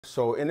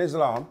So in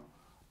Islam,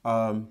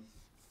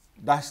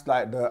 that's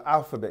like the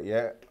alphabet,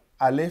 yeah?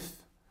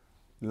 Alif,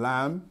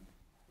 Lam,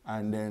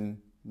 and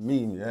then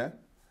Meem, yeah?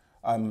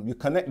 You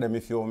connect them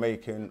if you're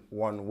making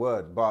one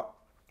word, but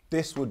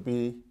this would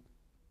be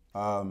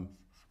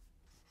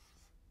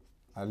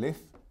Alif.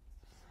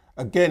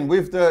 Again,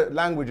 with the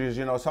languages,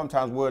 you know,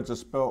 sometimes words are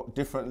spelled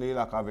differently,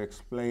 like I've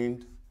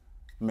explained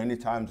many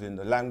times in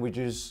the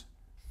languages.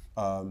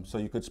 So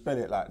you could spell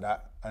it like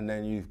that. And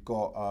then you've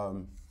got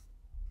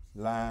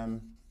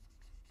Lam,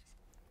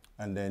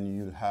 and then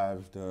you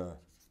have the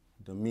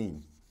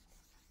Meem.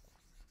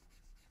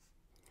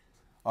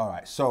 All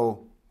right,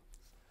 so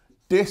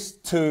this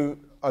to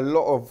a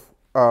lot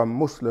of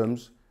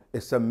Muslims,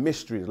 it's a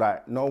mystery.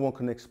 Like no one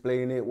can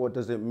explain it. What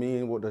does it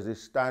mean? What does it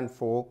stand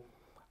for?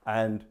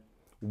 And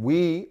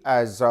we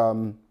as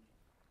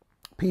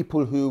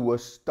people who were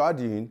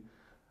studying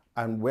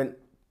and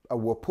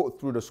were put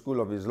through the school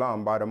of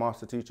Islam by the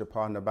master teacher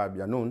Partner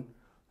Babyanun,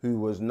 who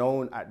was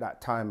known at that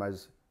time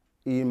as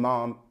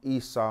Imam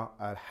Isa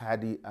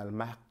al-Hadi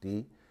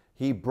al-Mahdi.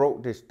 He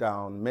broke this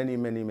down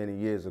many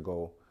years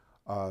ago.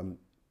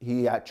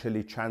 He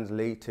actually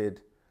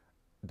translated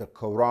the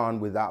Quran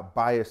without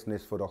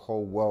biasness for the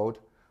whole world,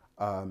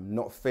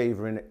 not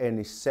favoring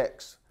any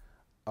sects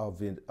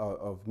of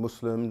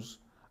Muslims.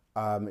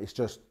 It's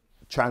just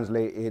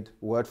translated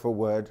word for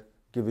word,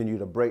 giving you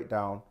the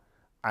breakdown,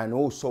 and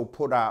also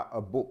put out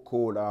a book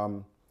called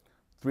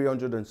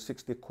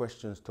 360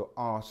 Questions to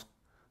Ask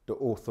the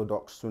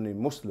Orthodox Sunni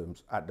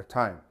Muslims at the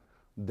time.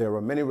 There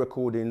are many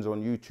recordings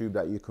on YouTube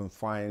that you can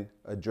find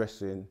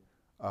addressing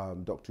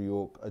Dr.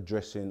 York,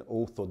 addressing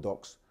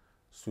Orthodox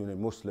Sunni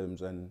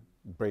Muslims and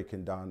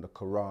breaking down the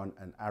Quran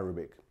and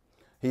Arabic.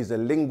 He's a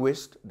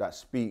linguist that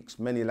speaks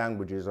many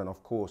languages, and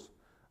of course,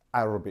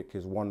 Arabic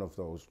is one of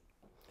those.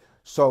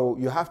 So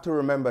you have to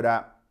remember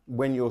that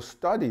when you're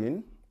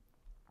studying,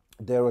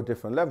 there are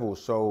different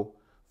levels. So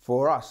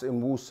for us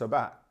in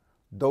Wu-Sabat,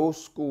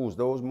 those schools,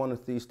 those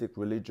monotheistic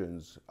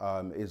religions,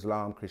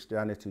 Islam,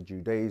 Christianity,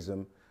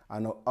 Judaism,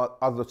 and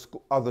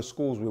other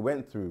schools we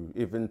went through,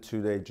 even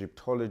to the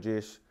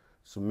Egyptologist,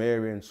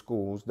 Sumerian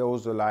schools,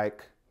 those are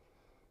like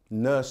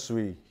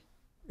nursery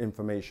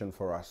information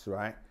for us,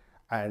 right?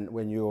 And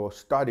when you're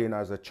studying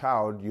as a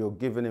child, you're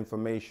given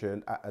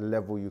information at a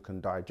level you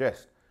can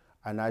digest.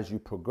 And as you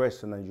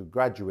progress and as you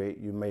graduate,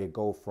 you may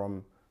go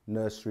from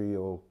nursery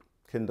or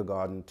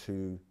kindergarten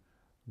to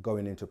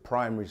going into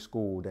primary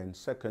school, then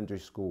secondary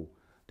school.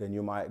 Then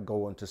you might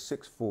go on to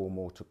sixth form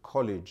or to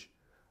college.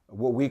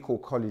 What we call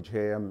college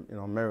here, you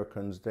know,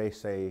 Americans, they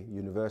say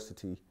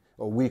university,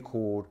 or we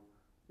call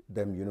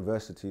them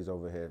universities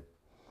over here.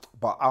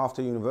 But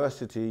after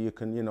university, you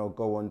can, you know,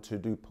 go on to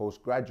do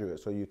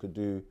postgraduate. So you could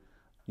do,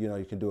 you know,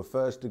 you can do a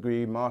first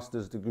degree,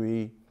 master's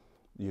degree.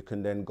 You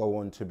can then go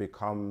on to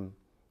become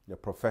a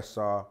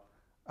professor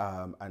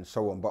and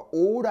so on. But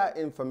all that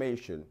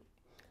information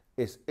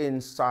is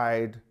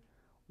inside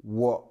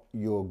what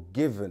you're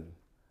given.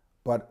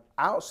 But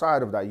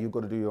outside of that, you've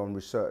got to do your own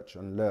research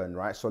and learn,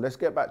 right? So let's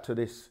get back to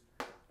this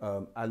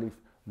Alif.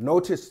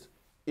 Notice,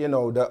 you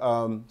know, the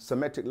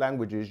Semitic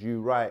languages,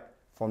 you write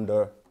from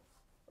the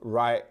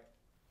right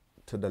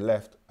to the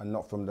left and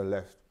not from the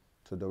left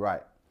to the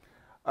right.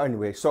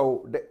 Anyway,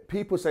 so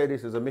people say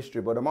this is a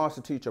mystery, but the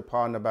master teacher,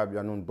 Partner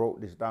Babyanun,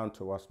 broke this down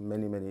to us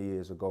many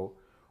years ago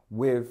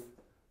with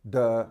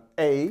the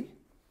A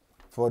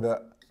for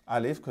the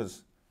Alif,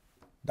 because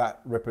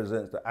that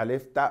represents the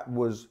Alif. That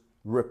was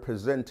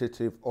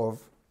representative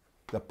of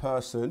the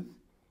person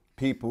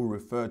people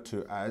refer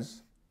to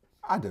as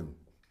Adam.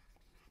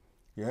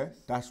 Yeah,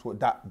 that's what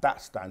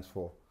that stands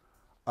for.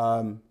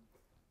 And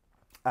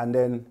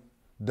then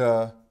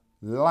the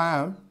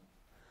Lam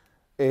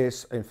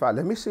is, in fact,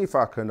 let me see if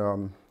I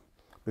can,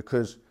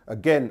 because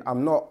again,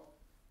 I'm not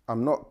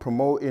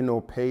promoting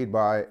or paid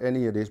by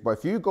any of this, but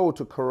if you go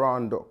to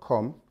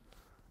Quran.com,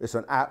 it's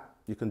an app,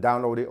 you can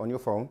download it on your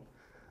phone,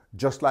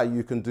 just like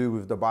you can do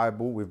with the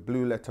Bible, with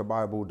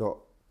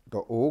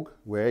blueletterbible.org,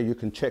 where you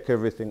can check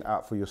everything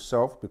out for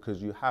yourself,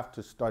 because you have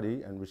to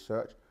study and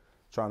research.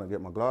 Trying to get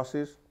my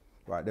glasses.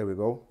 Right, there we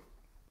go.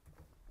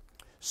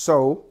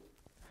 So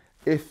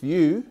if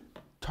you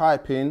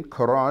type in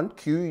Quran,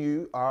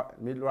 Q-U-R,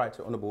 let me write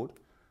it on the board.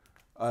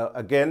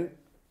 Again,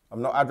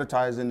 I'm not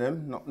advertising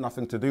them,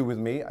 nothing to do with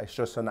me. It's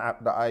just an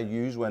app that I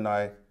use when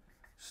I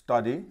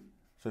study.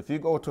 So if you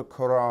go to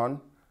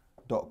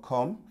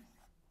Quran.com,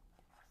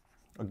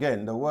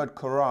 again, the word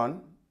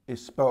Quran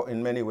is spelled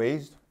in many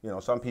ways. You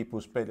know, some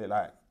people spell it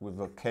like with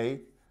a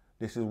K.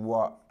 This is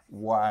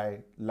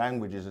why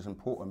languages is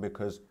important,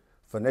 because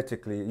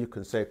phonetically you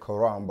can say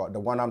Quran, but the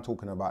one I'm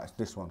talking about is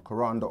this one,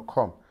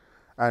 Quran.com.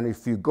 And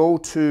if you go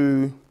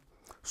to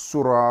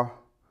Surah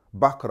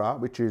Baqarah,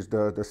 which is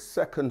the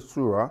second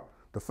surah,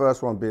 the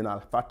first one being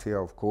Al-Fatiha,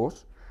 of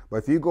course. But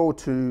if you go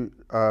to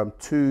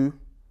 2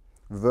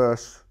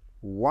 verse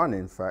 1,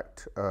 in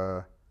fact,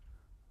 let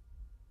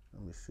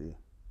me see.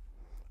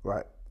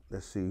 Right,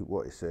 let's see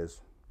what it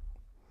says.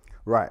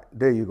 Right,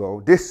 there you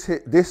go. This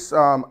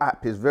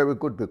app is very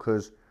good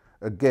because,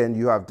 again,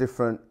 you have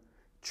different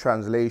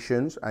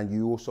translations, and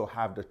you also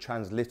have the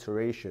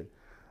transliteration.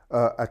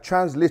 A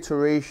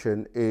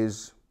transliteration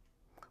is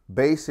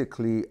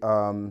basically,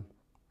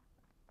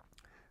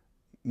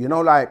 you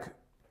know, like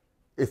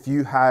if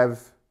you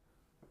have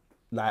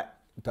like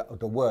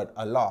the word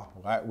Allah,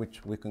 right,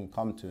 which we can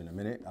come to in a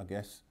minute, I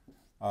guess.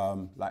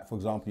 Like for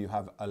example, you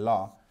have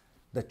Allah.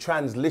 The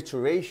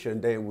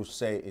transliteration they will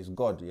say is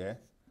God, yeah?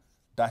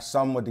 That's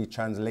somebody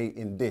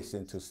translating this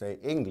into, say,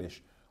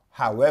 English.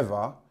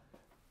 However,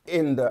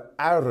 in the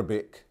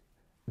Arabic,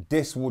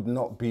 this would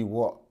not be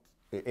what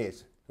it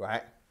is,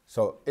 right?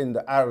 So in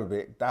the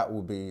Arabic, that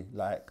will be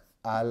like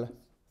Allah,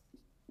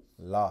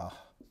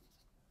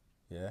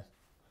 yeah?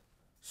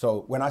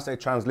 So when I say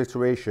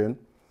transliteration,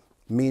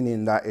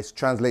 meaning that it's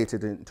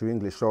translated into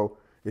English. So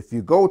if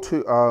you go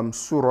to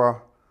Surah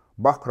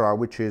Baqarah,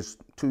 which is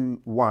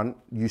 2:1,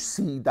 you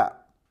see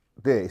that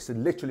there. It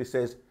literally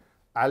says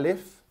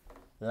Alif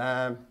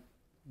Laam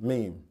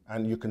Meem,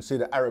 and you can see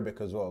the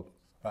Arabic as well,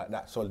 like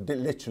that. So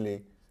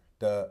literally,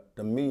 the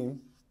Meem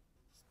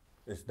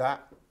is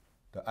that,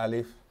 the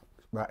Alif,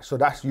 right? So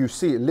that's, you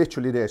see it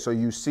literally there. So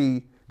you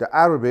see the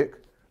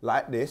Arabic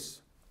like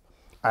this,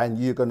 and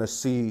you're gonna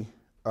see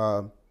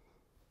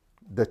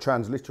the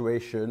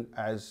transliteration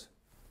as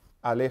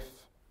Alif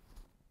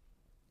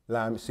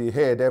Lam. See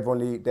here, they've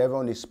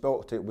only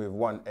spelt it with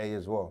one A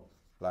as well,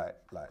 like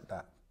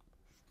that.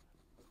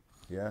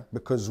 Yeah,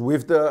 because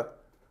with the,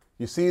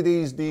 you see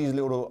these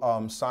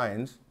little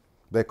signs,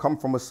 they come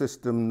from a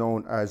system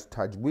known as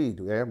tajweed,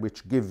 yeah,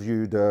 which gives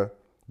you the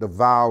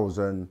vowels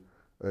and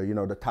you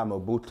know, the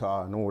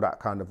tamabuta and all that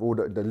kind of, all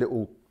the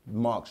little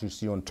marks you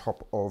see on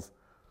top of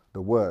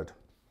the word.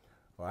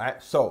 All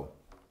right, so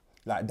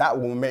like that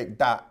will make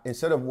that,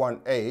 instead of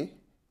one A,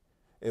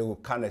 it will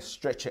kind of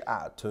stretch it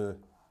out to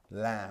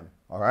lamb.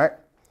 All right.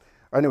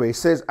 Anyway, it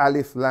says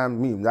Alif Laam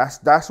Meem.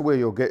 That's where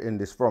you're getting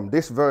this from.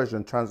 This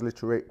version,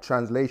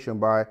 translation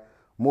by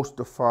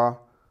Mustafa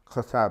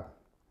Khatab,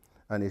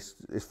 and it's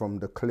from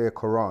the Clear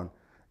Quran.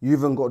 You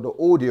even got the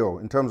audio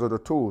in terms of the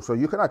tool, so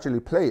you can actually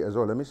play it as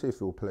well. Let me see if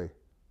it will play.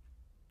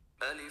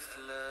 Alif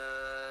Laam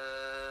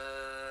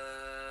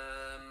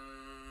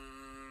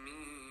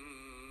Meem.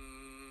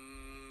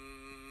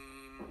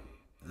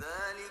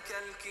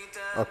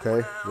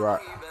 Okay,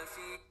 right.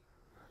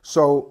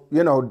 So,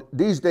 you know,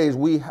 these days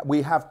we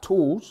have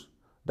tools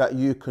that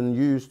you can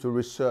use to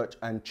research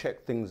and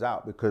check things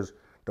out, because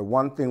the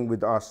one thing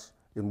with us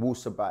in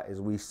Wu-Sabat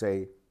is we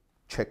say,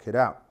 check it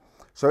out.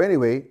 So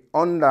anyway,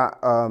 on that,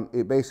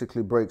 it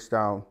basically breaks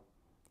down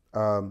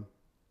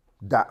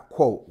that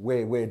quote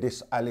where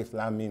this Alif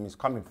Laam Meem is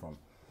coming from.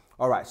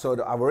 All right, so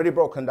I've already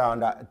broken down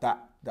that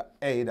the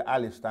A, the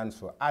Alif stands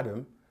for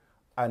Adam,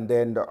 and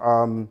then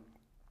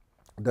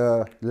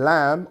the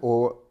Lam,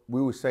 or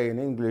we would say in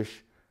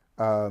English,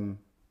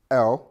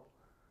 L.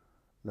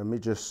 Let me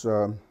just,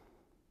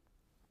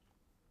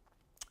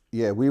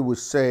 yeah, we would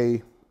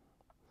say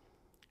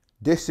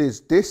this is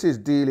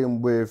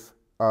dealing with,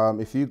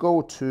 if you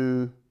go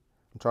to,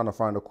 I'm trying to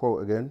find a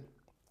quote again.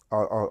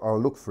 I'll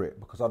look for it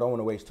because I don't want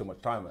to waste too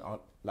much time.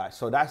 Like,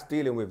 so that's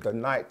dealing with the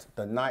night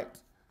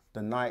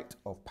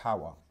of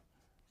power.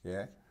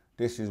 Yeah,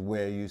 this is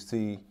where you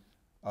see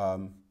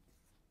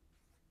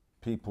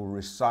people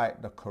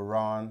recite the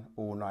Quran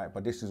all night,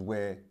 but this is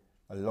where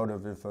a lot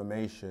of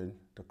information,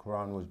 the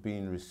Quran was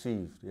being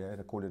received. Yeah,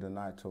 they call it the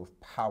night of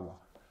power.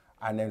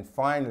 And then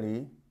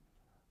finally,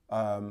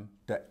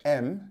 the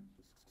M.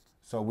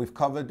 So we've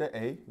covered the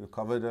A, we've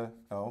covered the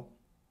L,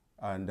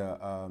 and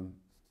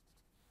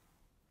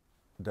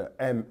the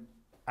M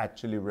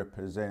actually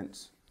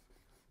represents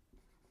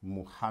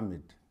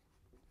Muhammad.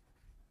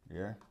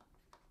 Yeah,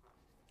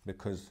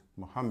 because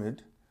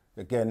Muhammad,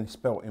 again,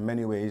 spelled in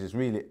many ways, is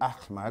really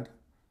Ahmad.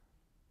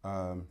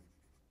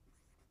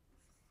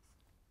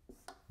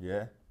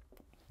 Yeah,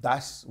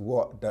 that's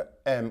what the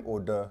M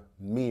or the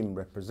Meme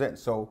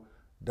represents. So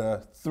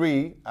the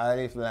three,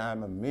 Alif,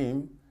 Lam, and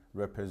Meme,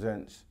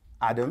 represents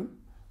Adam,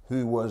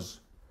 who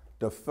was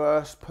the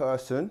first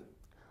person,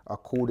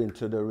 according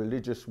to the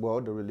religious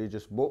world, the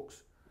religious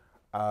books,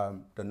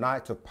 the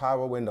night of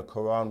power, when the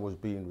Quran was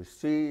being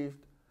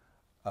received,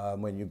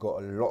 when you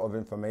got a lot of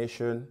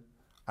information,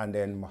 and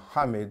then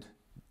Muhammad,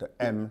 the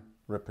M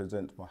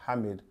represents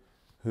Muhammad,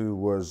 who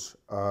was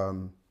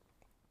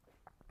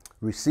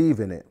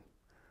receiving it.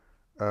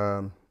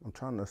 I'm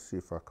trying to see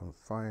if I can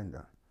find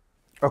that.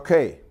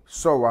 Okay,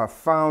 so I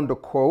found a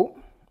quote.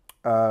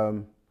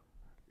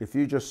 If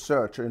you just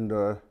search in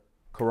the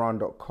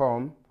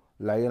Quran.com,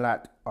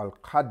 Laylat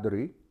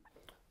al-Qadri,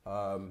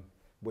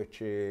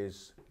 which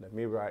is, let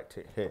me write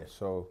it here.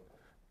 So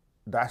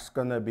that's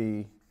gonna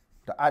be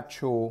the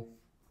actual,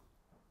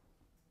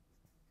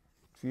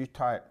 if you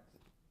type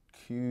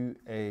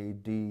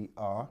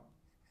Qadr,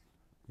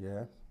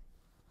 yeah,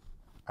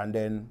 and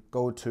then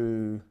go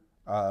to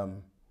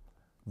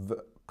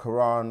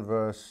Quran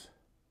verse,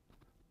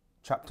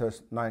 chapter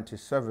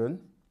 97,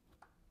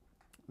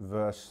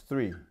 verse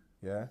 3,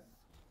 yeah?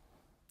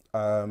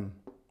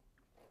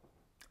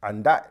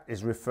 And that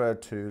is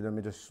referred to, let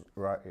me just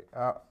write it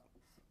out.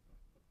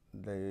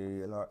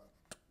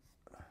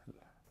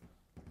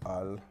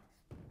 Al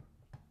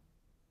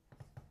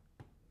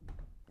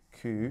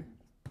Q,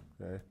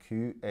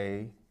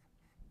 Q-A-D-R,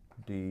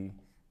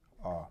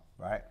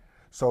 right?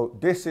 So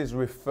this is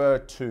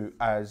referred to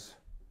as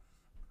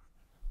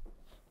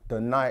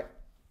the night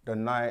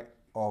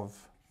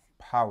of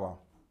power,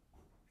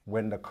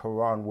 when the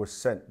Quran was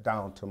sent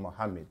down to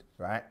Muhammad,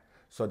 right?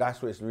 So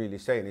that's what it's really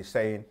saying. It's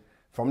saying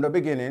from the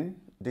beginning,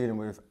 dealing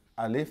with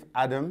Alif,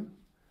 Adam,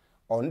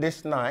 on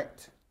this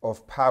night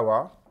of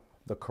power,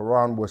 the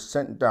Quran was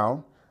sent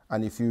down.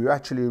 And if you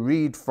actually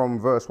read from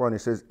verse 1, it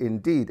says,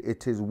 indeed,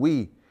 it is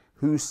we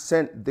who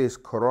sent this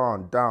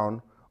Quran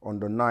down on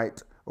the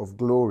night of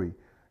glory.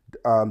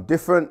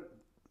 Different,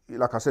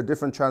 like I said,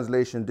 different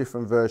translation,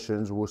 different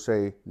versions will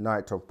say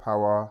night of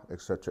power,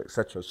 etc.,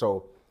 etc.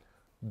 So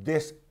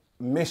this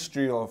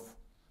mystery of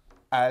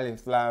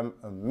Alif Laam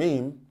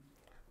Meem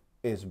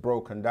is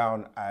broken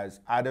down as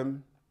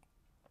Adam,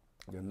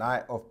 the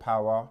night of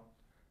power,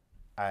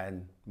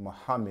 and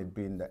Muhammad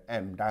being the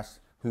M. That's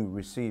who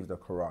received the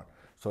Quran.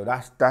 So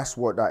that's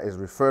what that is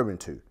referring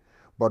to.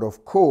 But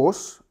of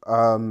course,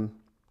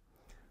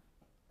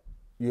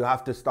 you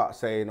have to start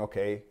saying,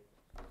 okay,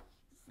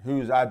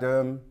 who's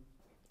Adam?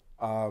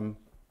 Then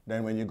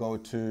when you go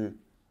to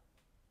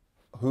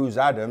who's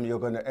Adam, you're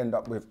going to end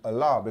up with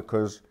Allah,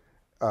 because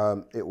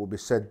it will be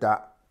said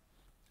that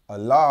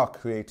Allah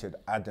created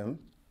Adam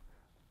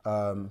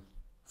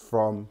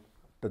from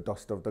the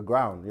dust of the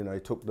ground. You know,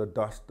 he took the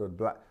dust, the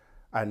black,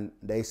 and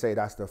they say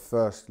that's the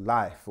first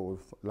life or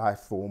life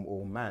form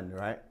or man,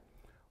 right?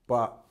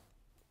 But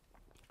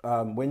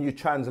when you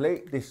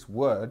translate this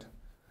word,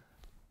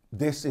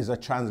 this is a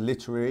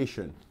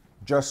transliteration,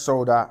 just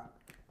so that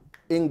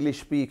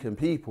English-speaking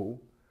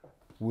people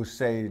will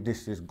say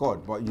this is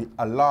God. But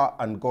Allah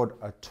and God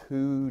are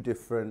two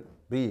different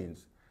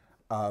beings.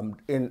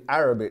 In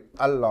Arabic,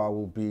 Allah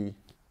will be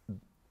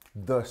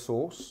the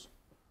source,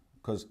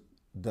 because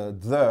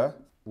the,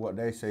 what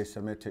they say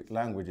Semitic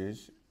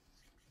languages,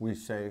 we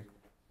say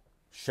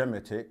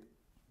Shemitic,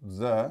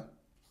 the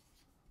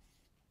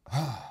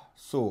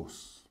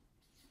source.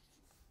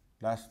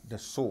 That's the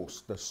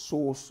source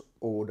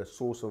or the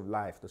source of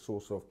life, the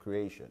source of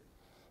creation.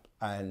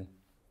 And,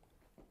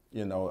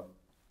 you know,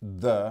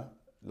 the,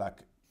 like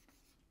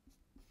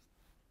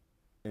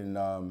in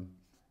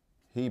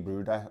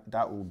Hebrew,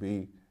 that will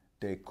be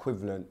the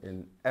equivalent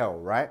in El,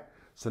 right?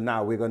 So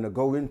now we're going to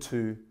go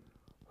into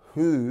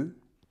who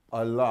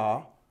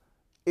Allah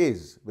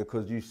is,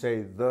 because you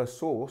say the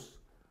source,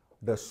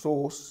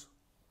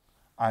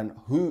 and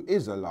who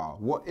is Allah?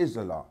 What is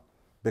Allah?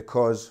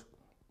 Because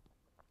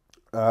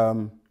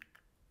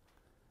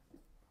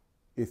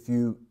if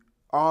you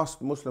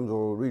ask Muslims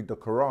or read the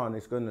Quran,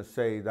 it's going to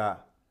say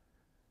that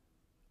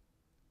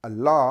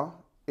Allah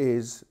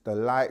is the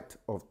light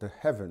of the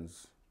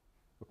heavens,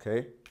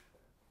 okay?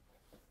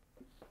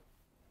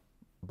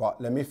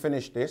 But let me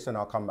finish this and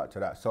I'll come back to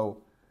that.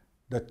 So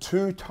the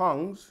two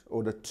tongues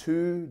or the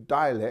two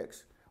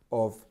dialects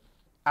of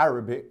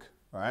Arabic,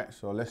 right?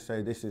 So let's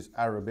say this is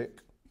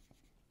Arabic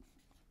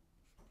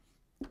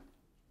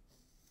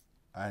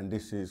and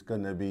this is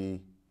going to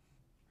be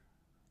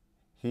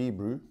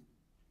Hebrew,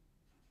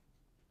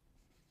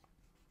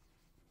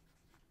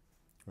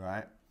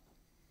 right?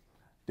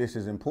 This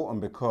is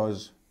important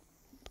because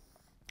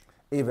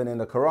even in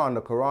the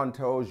Quran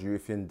tells you,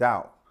 if in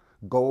doubt,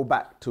 go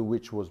back to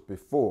which was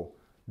before,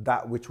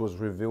 that which was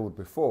revealed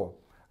before.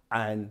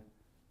 And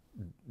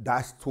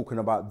that's talking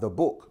about the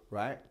book,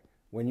 right?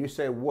 When you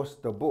say what's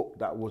the book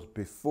that was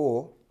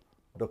before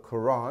the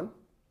Quran,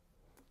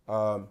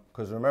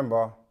 because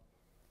remember,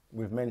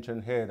 we've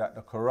mentioned here that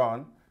the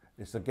Quran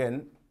is,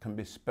 again, can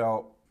be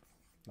spelled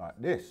like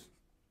this.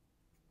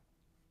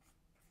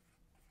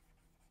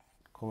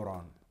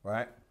 Quran,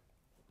 right?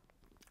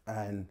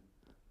 And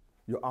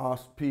you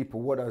ask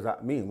people, what does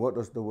that mean? What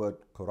does the word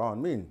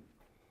Quran mean?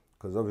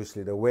 Because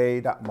obviously the way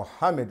that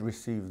Muhammad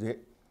received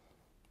it,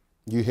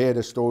 you hear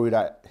the story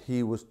that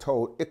he was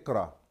told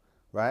Iqra,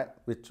 right?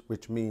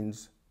 Which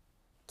means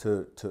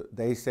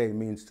they say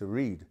means to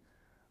read.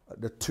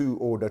 The two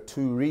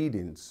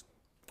readings.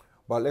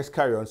 But let's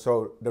carry on.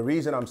 So the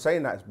reason I'm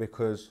saying that is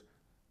because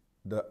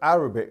the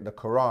Arabic, the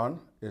Quran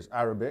is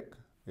Arabic,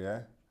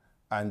 yeah?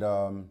 And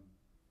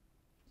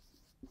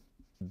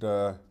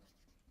the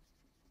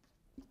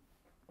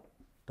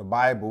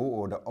Bible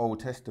or the Old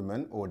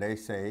Testament, or they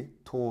say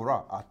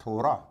Torah,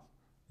 Torah,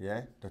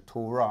 yeah? The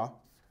Torah,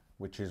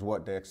 which is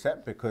what they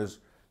accept, because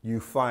you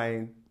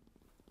find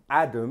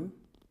Adam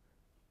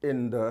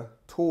in the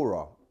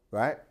Torah,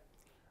 right?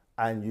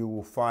 And you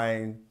will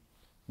find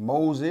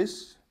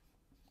Moses,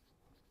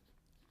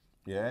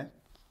 yeah?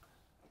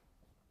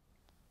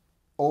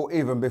 Or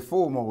even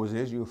before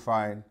Moses, you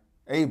find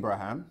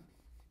Abraham,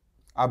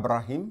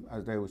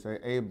 as they would say,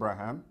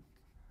 Abraham.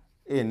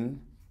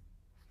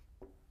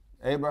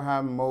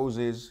 Abraham,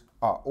 Moses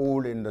are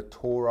all in the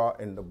Torah,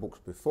 in the books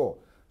before.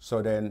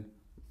 So then,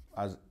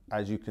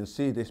 as you can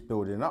see this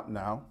building up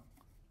now,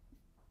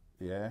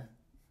 yeah?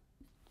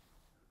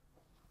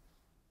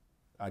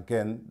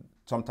 Again,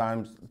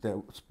 sometimes they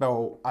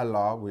spell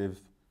Allah with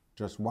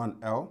just one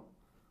L,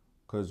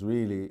 because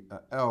really a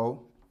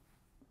L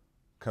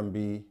can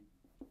be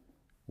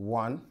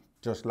one,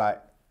 just like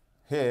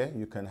here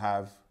you can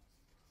have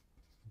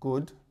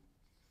good,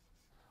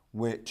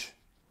 which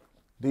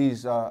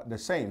these are the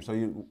same, so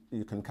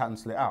you can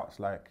cancel it out. It's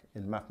like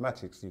in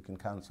mathematics, you can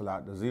cancel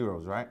out the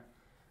zeros, right?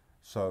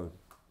 So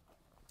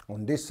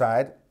on this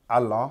side,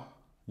 Allah,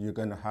 you're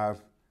going to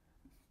have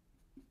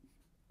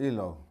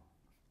Ilo.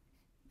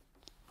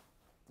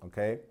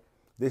 Okay?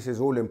 This is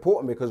all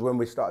important because when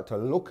we start to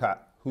look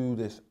at who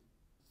this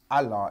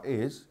Allah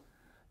is,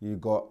 you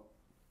got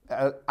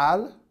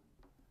Al,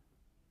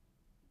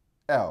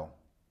 L.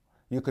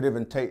 You could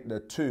even take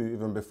the 2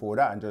 even before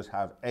that and just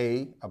have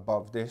A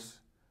above this,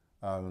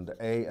 the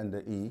A and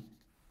the E,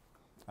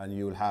 and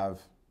you'll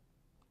have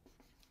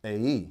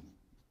AE.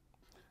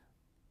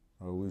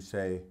 Or we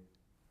say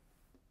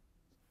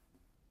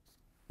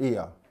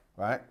Ia,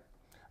 right?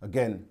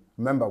 Again,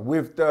 remember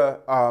with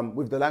the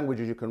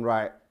languages you can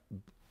write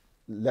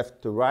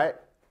left to right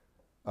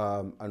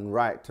and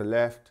right to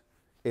left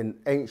in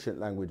ancient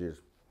languages.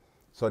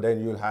 So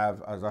then you'll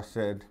have, as I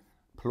said,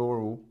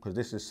 plural, because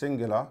this is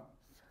singular,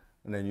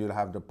 and then you'll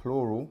have the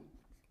plural,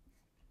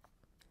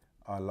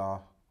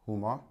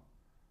 Allahumma.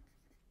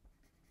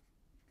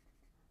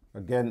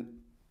 Again,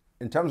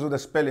 in terms of the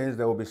spellings,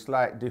 there will be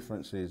slight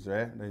differences,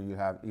 right? Then you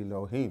have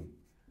Elohim,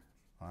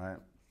 all right?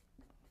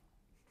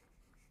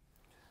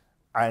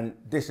 And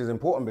this is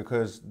important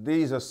because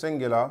these are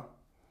singular,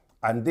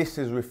 and this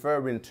is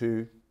referring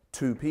to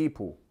 2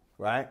 people,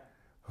 right?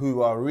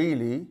 Who are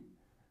really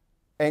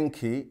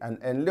Enki and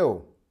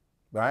Enlil,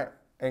 right?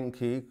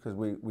 Enki, because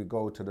we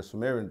go to the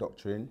Sumerian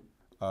doctrine,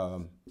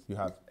 you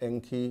have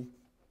Enki.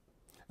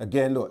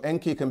 Again, look,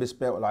 Enki can be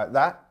spelled like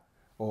that,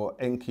 or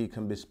Enki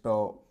can be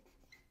spelled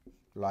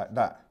like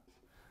that.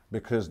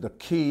 Because the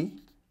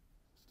key,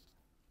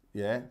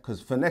 yeah,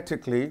 because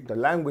phonetically, the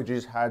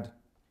languages had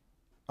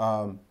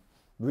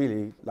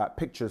really like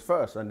pictures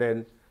first, and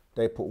then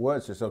they put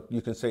words in. So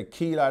you can say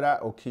key like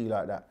that or key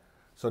like that.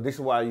 So this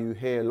is why you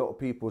hear a lot of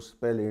people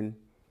spelling,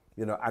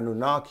 you know,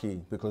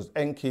 Anunnaki, because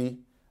Enki,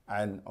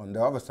 and on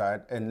the other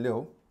side,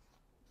 Enlil,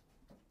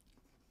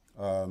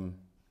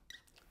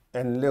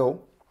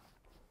 Enlil,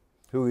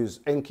 who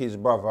is Enki's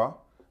brother,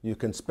 you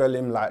can spell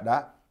him like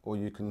that, or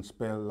you can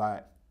spell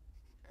like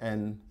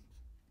Enlil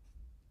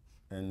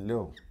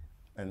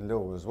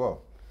as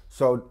well.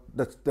 So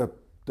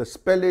the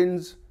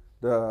spellings,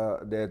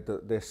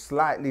 they're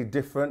slightly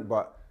different,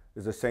 but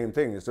it's the same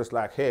thing. It's just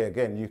like here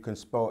again, you can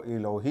spell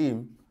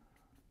Elohim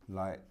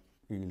like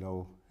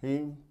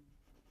Elohim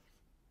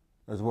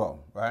as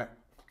well, right?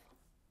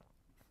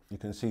 You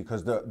can see,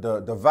 because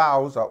the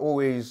vowels are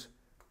always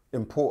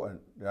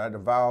important, right? The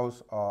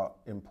vowels are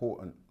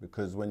important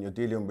because when you're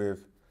dealing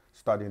with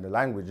studying the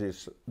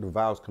languages, the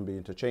vowels can be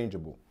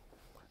interchangeable.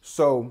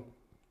 So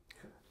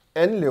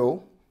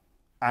Enlil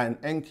and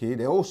Enki,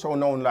 they're also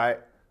known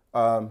like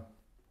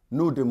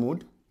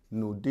Nudimud,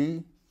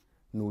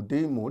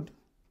 Nudimud.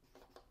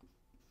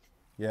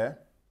 Yeah,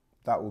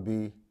 that will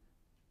be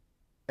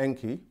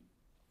Enki,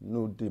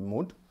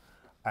 Nudimud.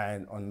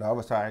 And on the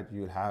other side,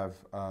 you'll have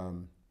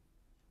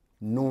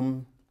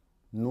Num,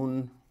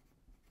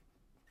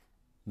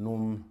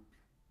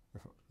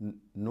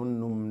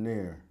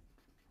 Numnir.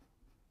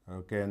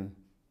 Again,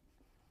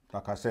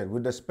 like I said,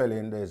 with the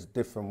spelling, there's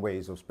different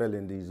ways of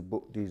spelling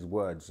these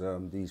words,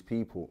 these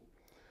people.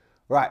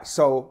 Right,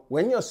 so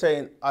when you're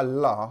saying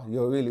Allah,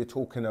 you're really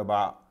talking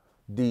about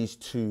these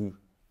two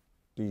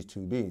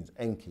beings,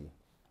 Enki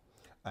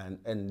and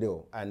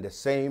Enlil. And the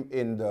same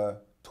in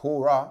the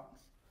Torah,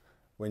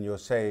 when you're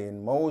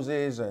saying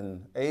Moses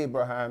and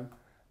Abraham,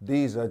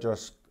 these are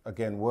just,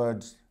 again,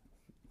 words,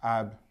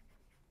 Ab,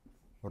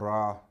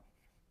 Ra,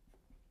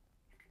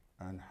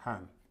 and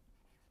Ham.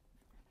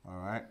 All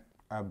right,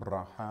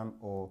 Abraham,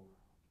 or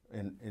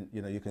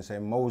you know, you can say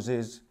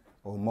Moses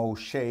or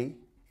Moshe,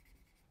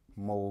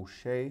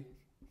 Moshe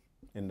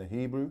in the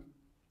Hebrew,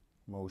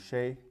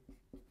 Moshe,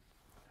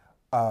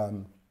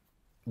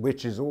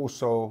 which is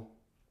also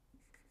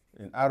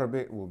in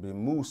Arabic will be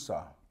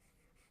Musa,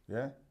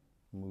 yeah,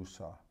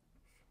 Musa,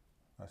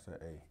 that's the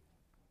A,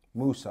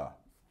 Musa.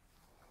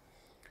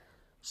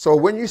 So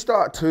when you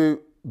start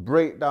to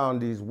break down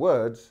these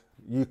words,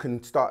 you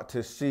can start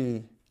to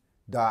see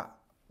that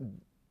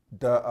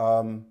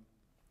the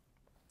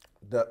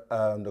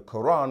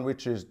Quran,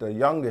 which is the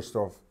youngest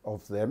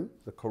of them,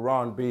 the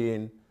Quran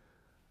being,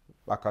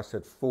 like I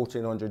said,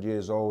 1400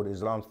 years old,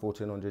 Islam's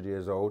 1400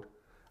 years old,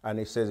 and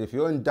it says if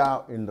you're in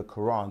doubt in the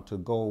Quran, to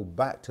go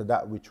back to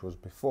that which was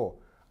before,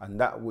 and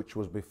that which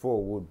was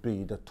before would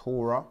be the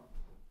Torah,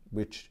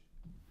 which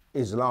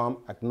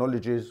Islam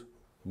acknowledges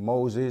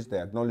Moses, they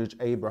acknowledge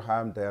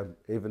Abraham, they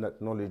even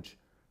acknowledge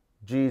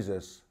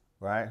Jesus,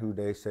 right, who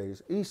they say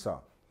is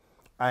Isa.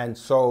 And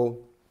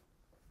so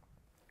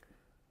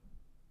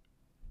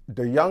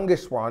the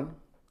youngest one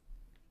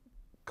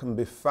can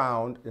be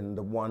found in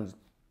the ones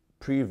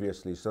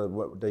previously.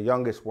 So the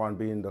youngest one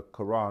being the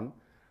Quran,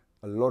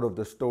 a lot of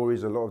the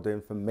stories, a lot of the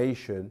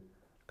information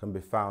can be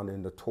found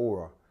in the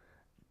Torah,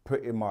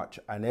 pretty much.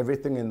 And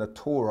everything in the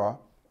Torah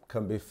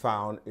can be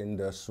found in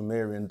the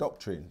Sumerian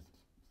doctrine,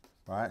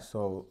 right?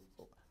 So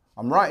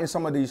I'm writing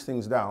some of these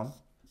things down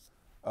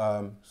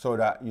so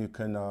that you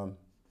can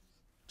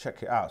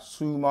check it out.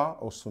 Sumer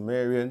or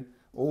Sumerian,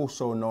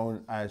 also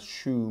known as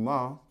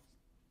Shumer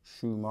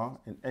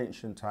in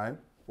ancient time,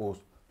 or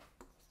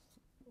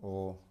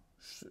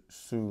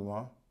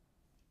Sumer,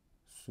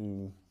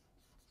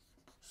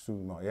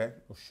 yeah,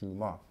 or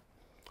Shumer.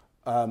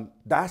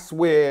 That's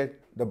where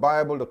the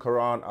Bible, the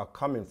Quran are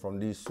coming from.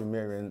 These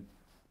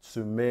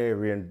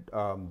Sumerian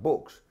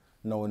books,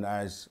 known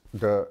as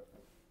the,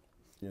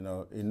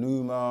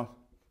 Enuma,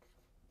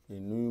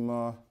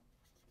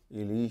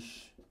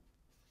 Elish,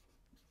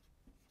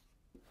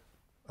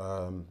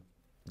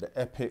 the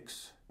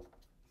epics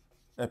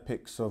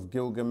of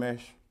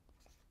Gilgamesh,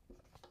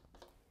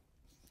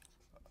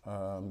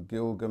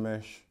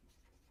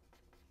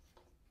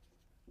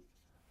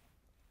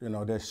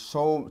 there's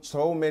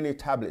so many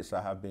tablets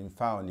that have been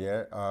found.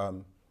 Yeah,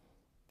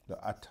 the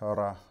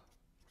Atara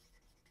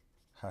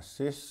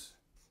Hasis,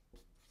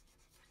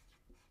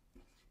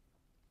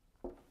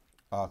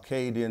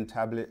 Akkadian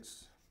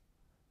tablets.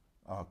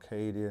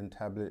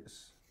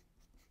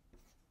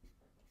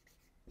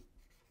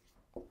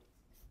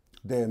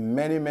 There are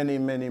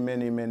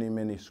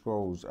many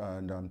scrolls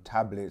and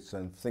tablets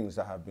and things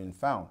that have been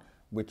found,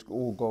 which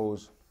all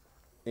goes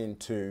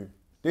into,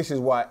 this is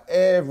why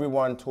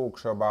everyone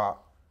talks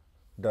about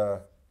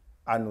the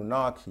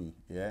Anunnaki,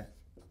 yeah?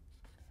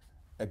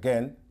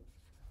 Again,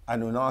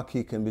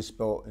 Anunnaki can be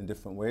spelled in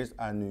different ways.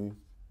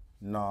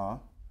 Anu-na,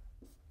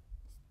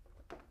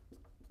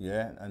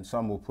 yeah? And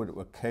some will put it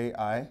with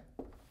K-I,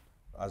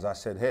 as I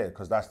said here,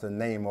 because that's the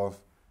name of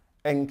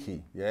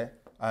Enki, yeah?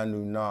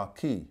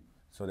 Anunnaki.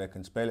 So they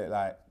can spell it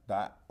like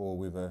that or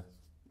with a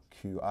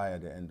Q-I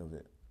at the end of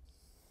it.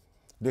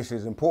 This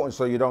is important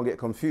so you don't get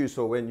confused.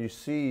 So when you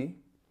see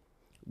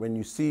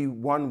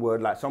one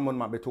word, like someone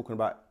might be talking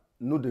about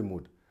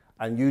Nudimud,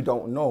 and you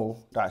don't know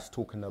that's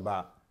talking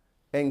about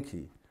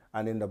Enki.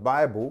 And in the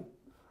Bible,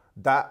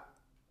 that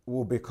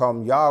will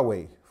become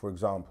Yahweh, for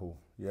example,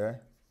 yeah?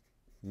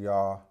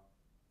 Yahweh.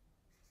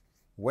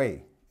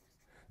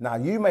 Now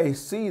you may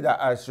see that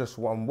as just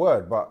one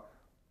word, but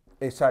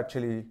it's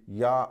actually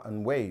Yah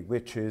and Wei,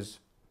 which is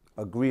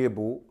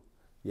agreeable,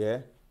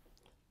 yeah?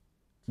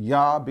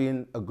 Yah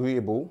being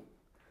agreeable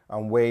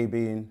and Wei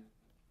being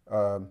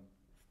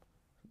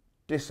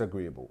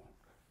disagreeable.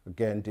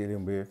 Again,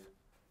 dealing with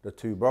the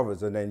two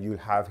brothers. And then you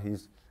have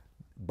his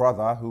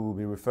brother, who will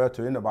be referred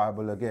to in the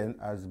Bible again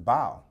as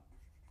Baal.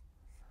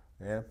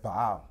 Yeah,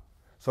 Baal.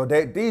 So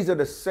these are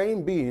the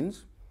same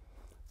beings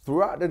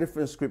throughout the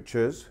different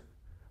scriptures,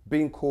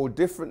 being called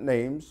different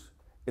names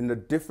in the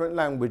different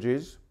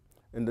languages,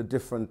 in the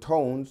different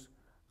tones,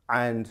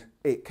 and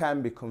it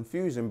can be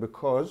confusing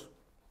because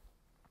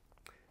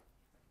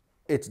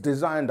it's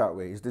designed that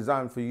way. It's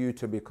designed for you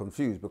to be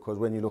confused, because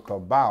when you look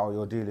at Baal,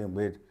 you're dealing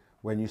with,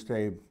 when you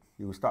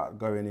start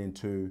going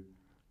into,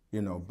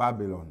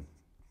 Babylon,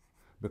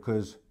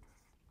 because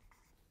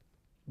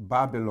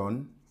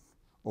Babylon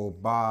or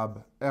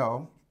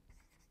Bab-El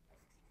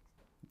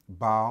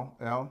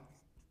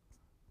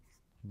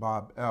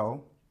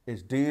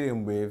is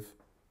dealing with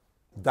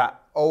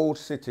that old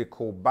city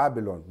called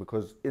Babylon,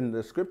 because in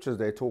the scriptures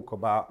they talk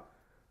about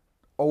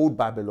old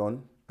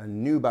Babylon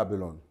and new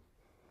Babylon.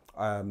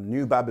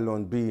 New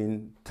Babylon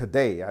being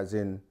today, as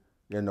in,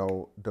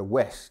 the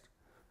West.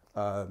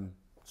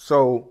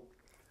 So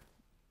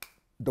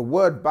the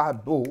word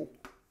Bible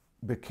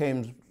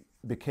became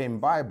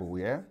Bible,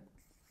 yeah?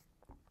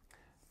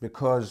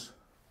 Because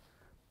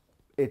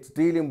it's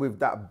dealing with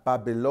that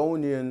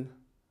Babylonian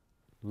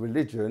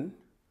religion,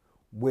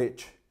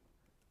 which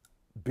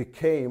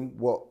became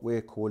what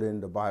we're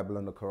calling the Bible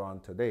and the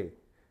Quran today.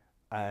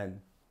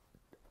 And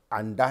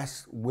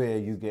that's where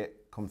you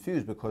get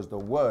confused, because the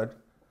word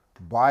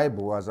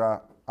Bible, as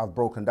I've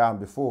broken down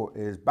before,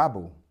 is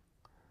Babel.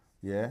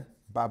 Yeah,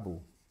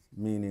 Babel,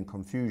 meaning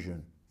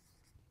confusion.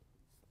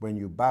 When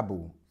you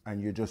babble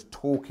and you're just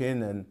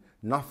talking and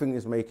nothing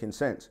is making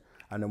sense.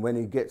 And then when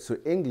it gets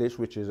to English,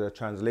 which is a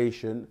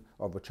translation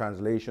of a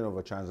translation of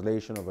a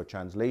translation of a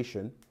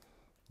translation,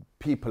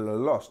 people are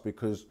lost,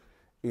 because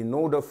in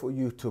order for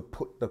you to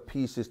put the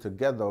pieces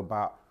together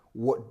about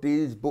what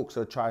these books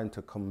are trying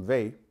to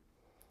convey,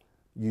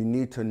 you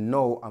need to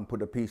know and put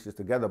the pieces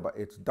together, but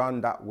it's done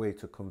that way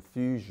to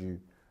confuse you.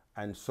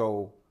 And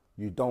so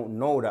you don't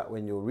know that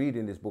when you're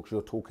reading these books,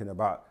 you're talking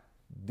about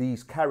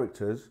these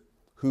characters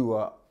who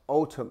are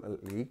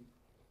ultimately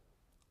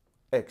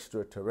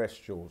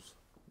extraterrestrials,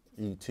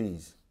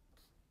 ETs.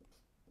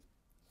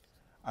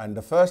 And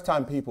the first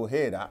time people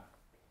hear that,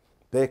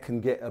 they can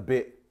get a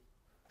bit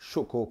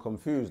shook or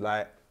confused,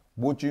 like,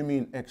 what do you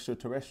mean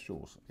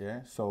extraterrestrials?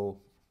 Yeah, so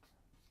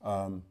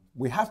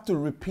we have to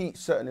repeat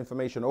certain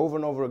information over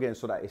and over again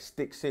so that it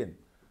sticks in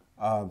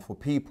for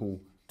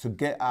people to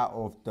get out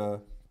of the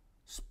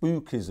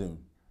spookism,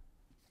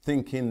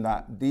 thinking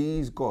that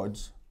these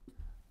gods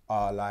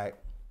are like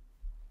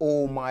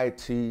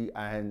almighty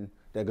and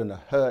they're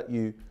gonna hurt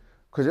you.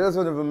 Because it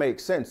doesn't even make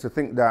sense to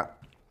think that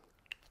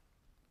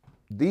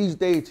these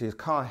deities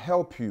can't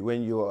help you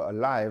when you're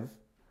alive,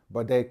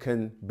 but they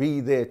can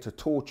be there to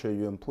torture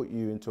you and put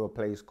you into a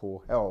place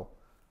called hell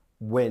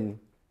when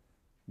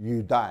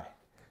you die.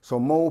 So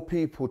more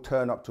people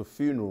turn up to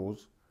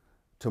funerals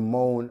to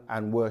mourn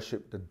and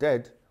worship the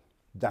dead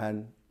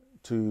than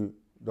to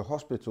the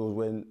hospitals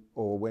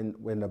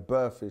when the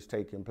birth is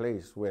taking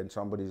place, when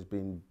somebody's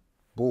been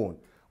born,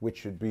 which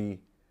should be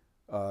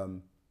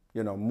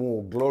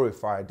more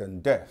glorified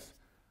than death.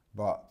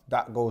 But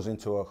that goes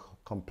into a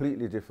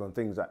completely different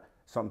things, that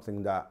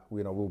something that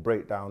we'll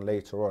break down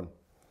later on.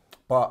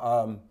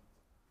 But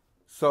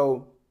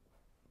so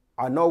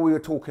I know we were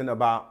talking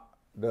about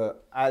the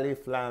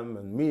Alif Laam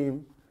and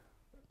Meem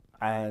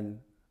and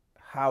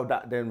how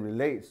that then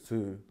relates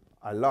to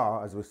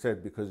Allah, as we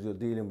said, because you're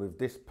dealing with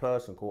this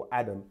person called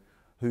Adam,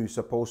 who's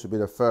supposed to be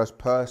the first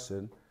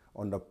person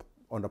on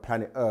the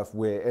planet Earth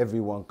where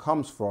everyone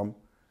comes from,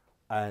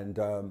 and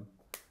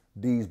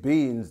these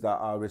beings that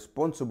are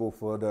responsible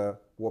for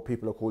what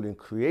people are calling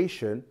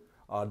creation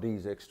are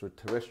these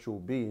extraterrestrial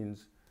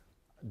beings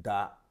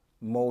that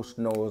most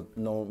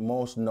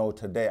know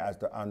today as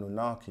the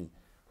Anunnaki,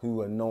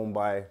 who are known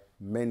by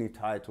many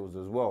titles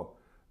as well.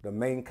 The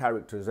main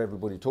characters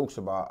everybody talks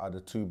about are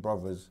the two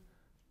brothers,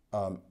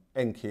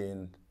 Enki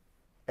and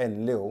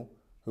Enlil,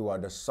 who are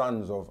the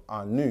sons of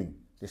Anu.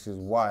 This is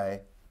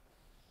why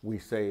we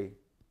say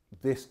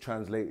this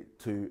translates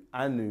to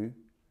Anu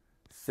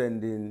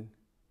sending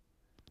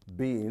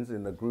beings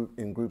in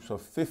groups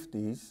of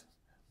 50s,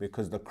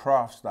 because the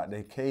crafts that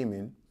they came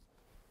in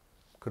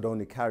could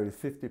only carry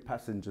 50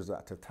 passengers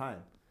at a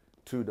time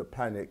to the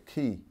planet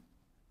Ki,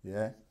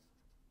 yeah?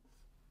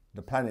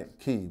 The planet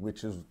Ki,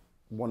 which is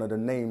one of the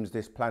names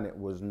this planet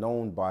was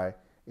known by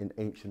in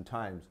ancient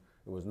times.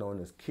 It was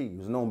known as Ki. It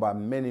was known by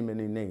many,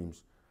 many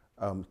names.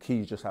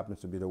 Ki just happens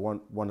to be the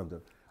one of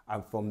them.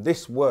 And from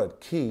this word,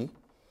 Ki,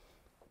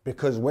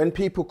 because when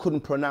people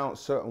couldn't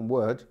pronounce certain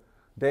word,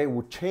 they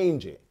would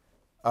change it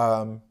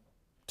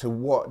to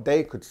what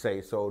they could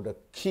say. So the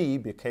Ki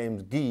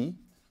became Gi,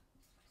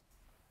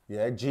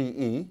 yeah,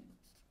 G-E,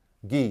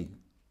 Gi,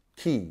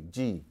 Ki,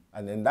 G.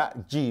 And then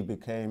that G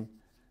became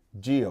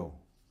Geo,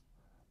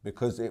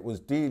 because it was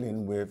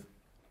dealing with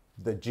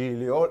the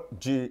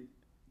geology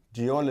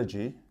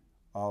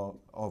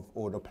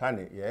of the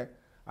planet, yeah?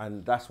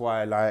 And that's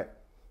why, like,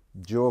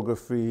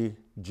 geography,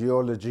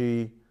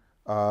 geology,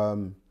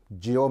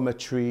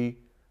 geometry,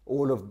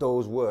 all of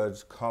those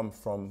words come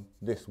from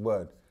this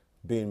word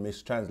being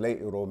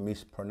mistranslated or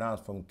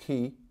mispronounced from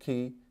ki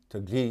to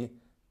gi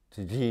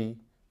to g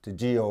to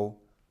geo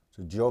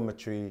to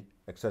geometry,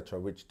 etc.,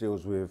 which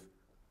deals with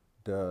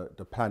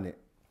the planet,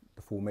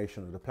 the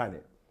formation of the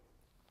planet.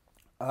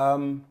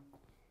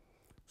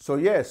 So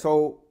yeah,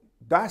 so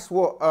that's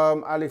what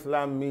Alif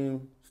Laam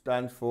Meem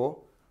stands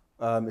for.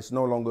 It's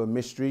no longer a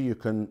mystery. You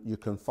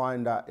can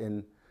find that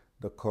in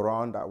the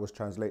Quran that was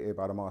translated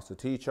by the master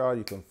teacher.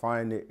 You can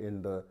find it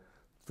in the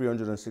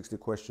 360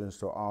 questions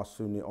to ask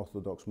Sunni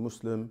Orthodox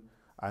Muslim,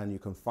 and you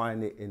can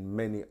find it in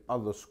many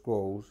other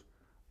scrolls.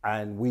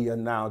 And we are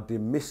now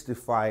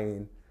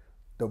demystifying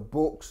the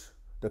books,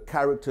 the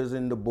characters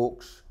in the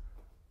books,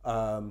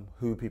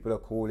 who people are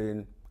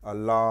calling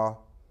Allah,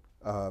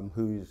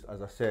 who's,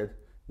 as I said,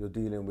 you're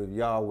dealing with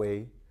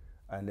Yahweh.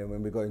 And then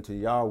when we go into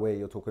Yahweh,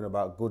 you're talking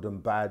about good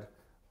and bad,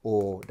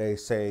 or they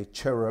say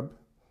cherub,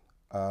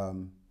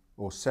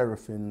 or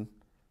seraphim,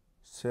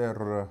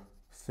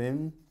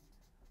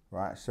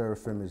 right?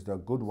 Seraphim is the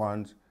good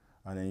ones,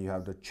 and then you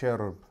have the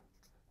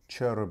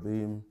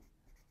cherubim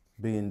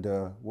being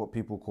the what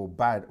people call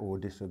bad or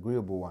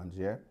disagreeable ones,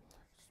 yeah?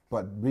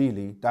 But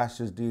really, that's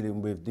just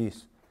dealing with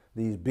these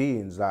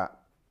beings that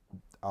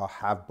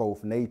have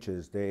both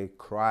natures. They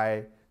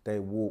cry, they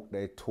walk,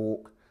 they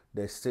talk,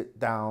 they sit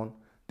down,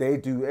 they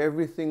do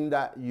everything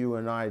that you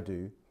and I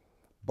do,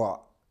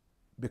 but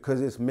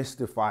because it's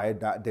mystified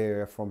that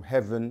they're from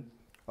heaven,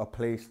 a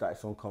place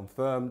that's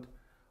unconfirmed,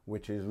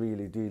 which is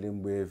really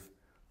dealing with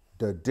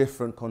the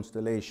different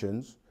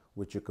constellations,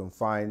 which you can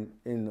find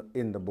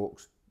in the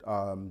books,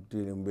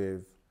 dealing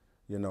with,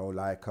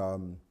 like a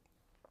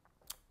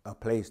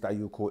place that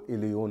you call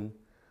Ilion,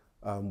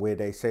 where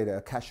they say that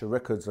Akasha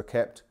records are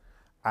kept,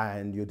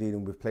 and you're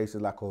dealing with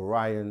places like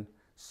Orion,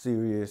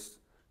 Sirius,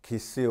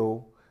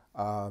 Kisil,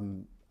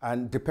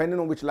 and depending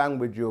on which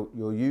language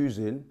you're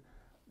using,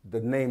 the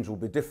names will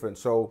be different.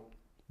 So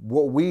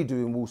what we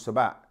do in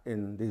Wu-Sabat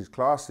in these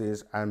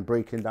classes and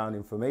breaking down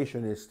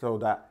information is so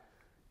that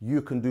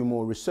you can do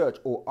more research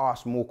or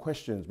ask more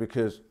questions,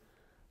 because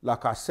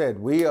like I said,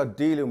 we are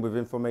dealing with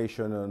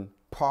information and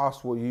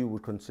past what you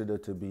would consider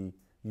to be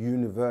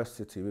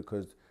university,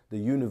 because the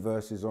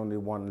universe is only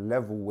one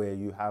level where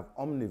you have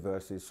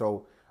omniverses.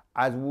 So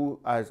as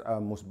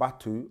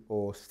Musbatu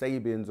or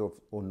Sabians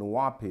or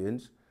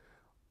Nawapians,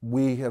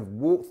 we have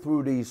walked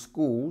through these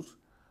schools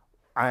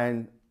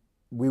and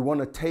we want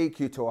to take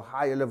you to a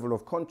higher level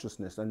of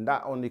consciousness, and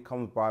that only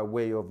comes by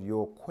way of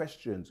your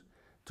questions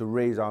to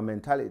raise our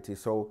mentality.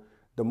 So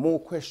the more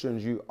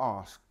questions you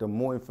ask, the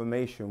more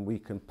information we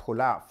can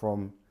pull out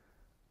from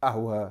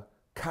our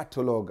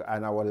catalogue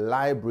and our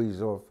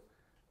libraries of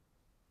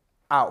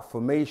out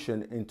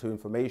formation into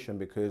information,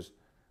 because,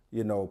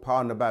 you know,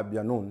 Parnabab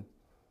Yanun,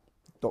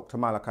 Dr.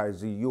 Malachi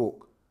Z.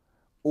 York,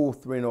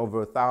 authoring over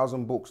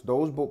 1,000 books.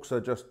 Those books are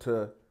just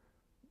to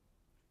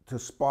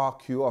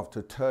spark you off,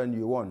 to turn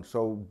you on.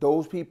 So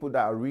those people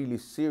that are really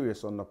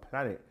serious on the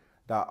planet,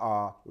 that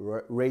are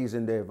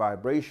raising their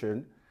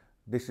vibration,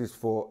 this is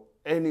for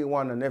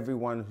anyone and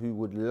everyone who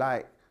would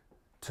like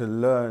to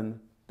learn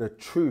the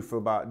truth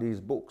about these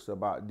books,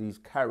 about these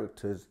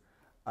characters,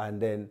 and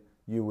then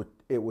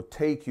it would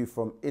take you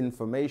from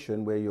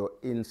information where you're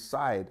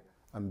inside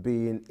and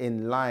being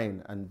in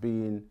line and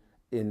being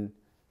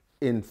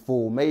in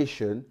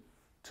formation,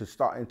 to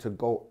starting to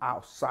go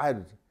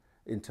outside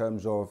in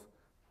terms of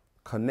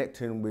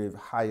connecting with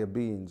higher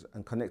beings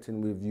and connecting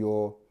with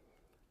your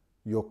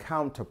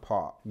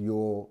counterpart,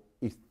 your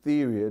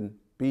Ethereal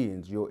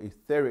beings, your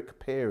etheric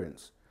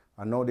parents.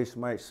 I know this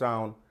might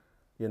sound,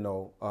 you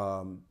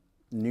know,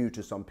 new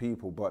to some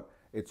people, but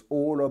it's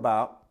all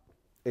about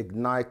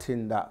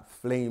igniting that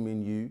flame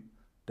in you,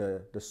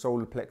 the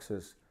solar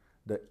plexus,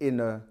 the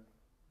inner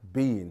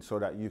being, so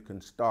that you can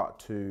start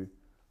to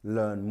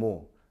learn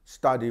more,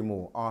 study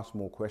more, ask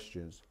more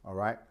questions. All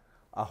right.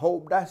 I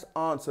hope that's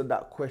answered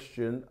that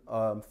question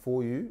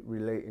for you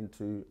relating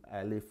to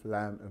Alif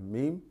Laam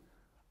Meem.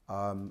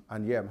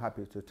 And yeah, I'm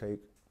happy to take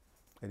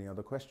any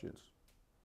other questions.